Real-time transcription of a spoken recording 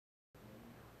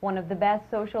One of the best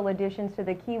social additions to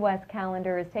the Key West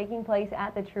calendar is taking place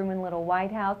at the Truman Little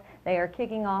White House. They are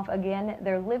kicking off again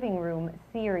their living room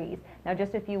series. Now,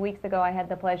 just a few weeks ago, I had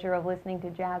the pleasure of listening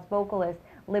to jazz vocalist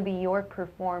Libby York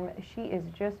perform. She is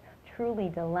just truly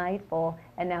delightful.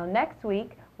 And now next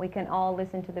week, we can all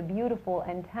listen to the beautiful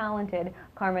and talented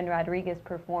Carmen Rodriguez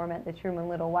perform at the Truman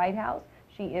Little White House.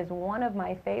 She is one of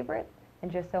my favorites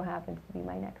and just so happens to be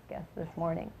my next guest this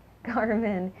morning.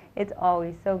 Carmen, it's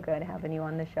always so good having you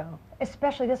on the show.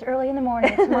 Especially this early in the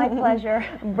morning. It's my pleasure.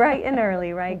 Bright and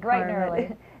early, right, Bright Carmen? and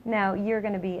early. Now, you're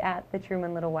going to be at the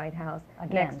Truman Little White House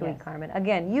next week, yes. Carmen.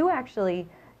 Again, you actually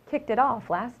kicked it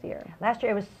off last year. Last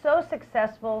year it was so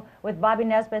successful with Bobby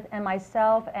Nesbitt and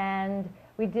myself, and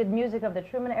we did music of the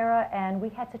Truman era, and we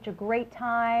had such a great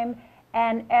time,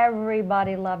 and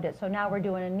everybody loved it. So now we're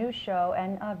doing a new show,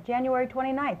 and January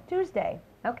 29th, Tuesday.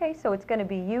 Okay, so it's going to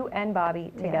be you and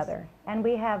Bobby together. Yes. And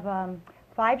we have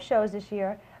 5 shows this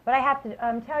year. But I have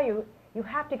to tell you, you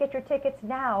have to get your tickets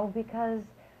now because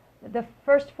the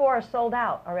first 4 are sold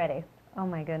out already. Oh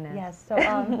my goodness. Yes,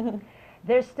 so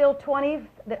there's still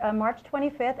March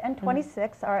 25th and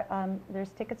 26th are there's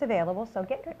tickets available, so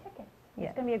get your tickets. Yeah.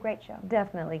 It's going to be a great show.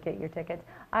 Definitely get your tickets.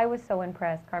 I was so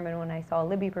impressed, Carmen, when I saw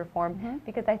Libby perform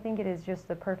because I think it is just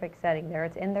the perfect setting there.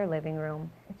 It's in their living room.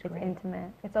 It's great.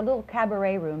 intimate. It's a little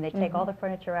cabaret room. They take all the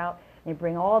furniture out, and they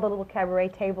bring all the little cabaret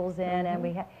tables in,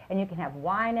 and you can have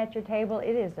wine at your table.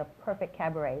 It is a perfect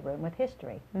cabaret room with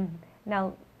history.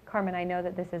 Now, Carmen, I know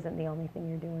that this isn't the only thing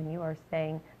you're doing. You are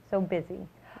staying so busy.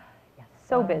 Yes.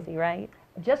 So busy, right?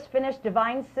 Just finished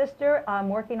Divine Sister. I'm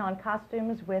working on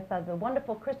costumes with the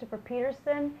wonderful Christopher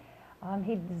Peterson.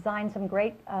 He designed some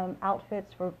great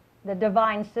outfits for the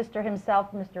Divine Sister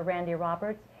himself, Mr. Randy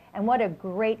Roberts. And what a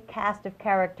great cast of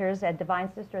characters at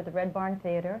Divine Sister at the Red Barn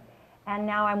Theater. And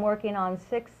now I'm working on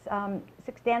 6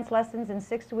 dance lessons in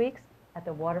 6 weeks at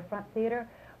the Waterfront Theater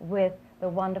with the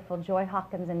wonderful Joy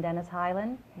Hawkins and Dennis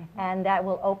Hyland. And that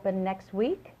will open next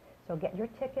week. So get your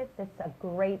tickets. It's a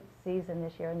great season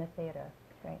this year in the theater.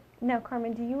 Great. Now,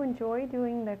 Carmen, do you enjoy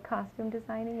doing the costume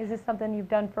designing? Is this something you've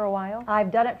done for a while?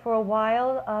 I've done it for a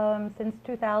while, since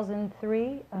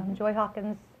 2003. Joy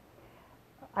Hawkins,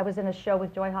 I was in a show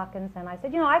with Joy Hawkins, and I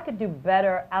said, you know, I could do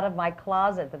better out of my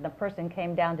closet than the person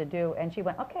came down to do. And she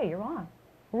went, okay, you're on.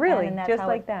 Really? And that's Just how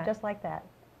like that? Just like that.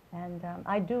 And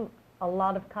I do a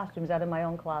lot of costumes out of my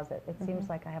own closet. It seems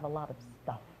like I have a lot of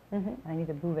stuff. I need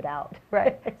to move it out.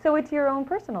 Right. So it's your own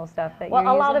personal stuff that Well,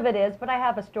 you're a lot using? of it is, but I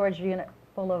have a storage unit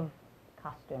full of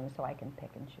costumes so I can pick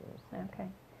and choose. Okay.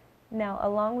 Now,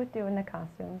 along with doing the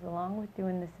costumes, along with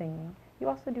doing the singing, you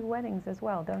also do weddings as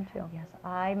well, don't you? Yes,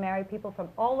 I marry people from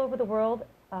all over the world.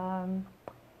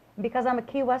 Because I'm a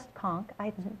Key West conch,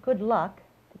 it's good luck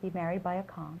to be married by a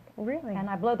conch. Really? And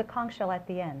I blow the conch shell at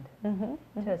the end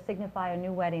to signify a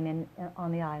new wedding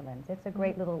on the islands. It's a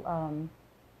great little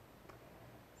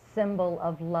symbol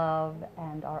of love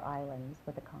and our islands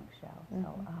with the conch shell.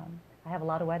 So I have a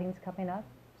lot of weddings coming up.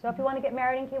 So if you want to get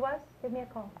married in Key West, give me a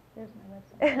call. There's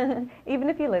my website. Even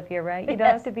if you live here, right? You don't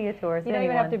have to be a tourist. You don't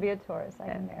even anyone. have to be a tourist.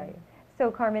 I can marry you.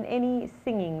 So, Carmen, any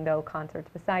singing, though, concerts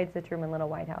besides the Truman Little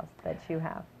White House that you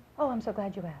have? Oh, I'm so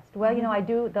glad you asked. Well, you know, I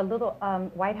do the little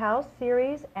White House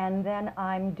series, and then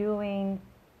I'm doing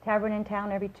Tavern in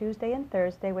Town every Tuesday and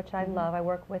Thursday, which I love. I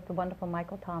work with the wonderful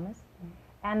Michael Thomas.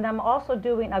 And I'm also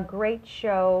doing a great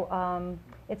show.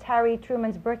 It's Harry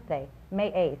Truman's birthday, May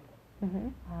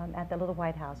 8th, at the Little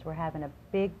White House. We're having a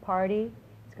big party.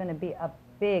 It's going to be a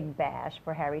big bash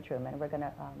for Harry Truman. We're going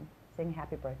to sing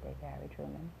Happy Birthday to Harry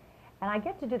Truman. And I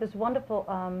get to do this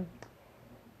wonderful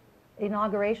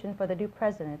inauguration for the new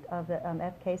president of the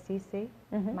FKCC.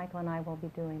 Michael and I will be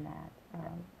doing that,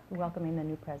 welcoming the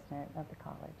new president of the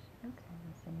college. Okay.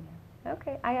 So sing there.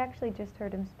 Okay. I actually just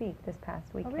heard him speak this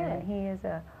past weekend. really? And he is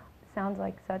sounds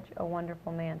like such a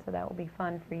wonderful man, so that will be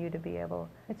fun for you to be able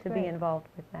to be involved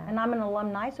with that. And I'm an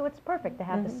alumni, so it's perfect to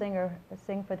have the singer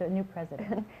sing for the new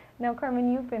president. Now,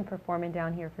 Carmen, you've been performing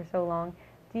down here for so long.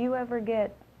 Do you ever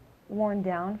get worn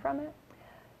down from it?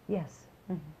 Yes.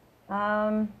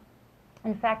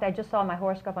 In fact, I just saw my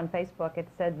horoscope on Facebook. It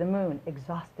said the moon,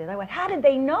 exhausted. I went, how did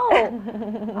they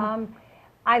know?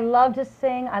 I love to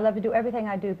sing. I love to do everything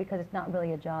I do because it's not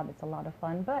really a job. It's a lot of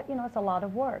fun. But, you know, it's a lot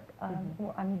of work.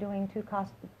 I'm doing 2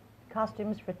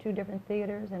 costumes for 2 different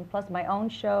theaters, and plus my own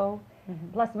show,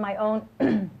 plus my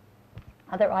own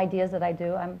other ideas that I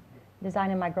do. I'm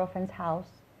designing my girlfriend's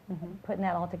house, putting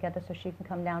that all together so she can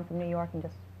come down from New York and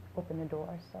just open the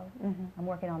door. So I'm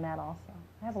working on that also.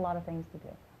 I have a lot of things to do.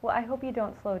 Well, I hope you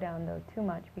don't slow down, though, too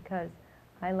much, because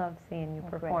I love seeing you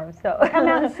perform. Great. So come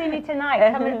out and see me tonight.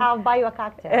 I'll buy you a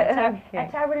cocktail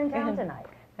at Tavern in Town tonight.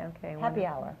 Okay, Happy wonderful.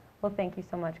 hour. Well, thank you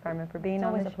so much, Carmen, for being It's on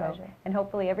always the a show. pleasure. And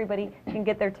hopefully everybody can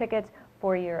get their tickets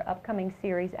for your upcoming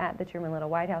series at the Truman Little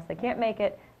White House. They can't make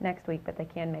it next week, but they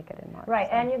can make it in March. Right,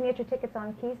 so and you can get your tickets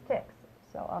on Keys Tix,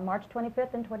 so on March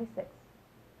 25th and 26th.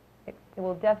 it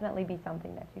will definitely be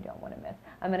something that you don't want to miss.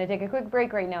 I'm going to take a quick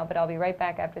break right now, but I'll be right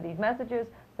back after these messages,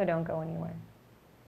 so don't go anywhere.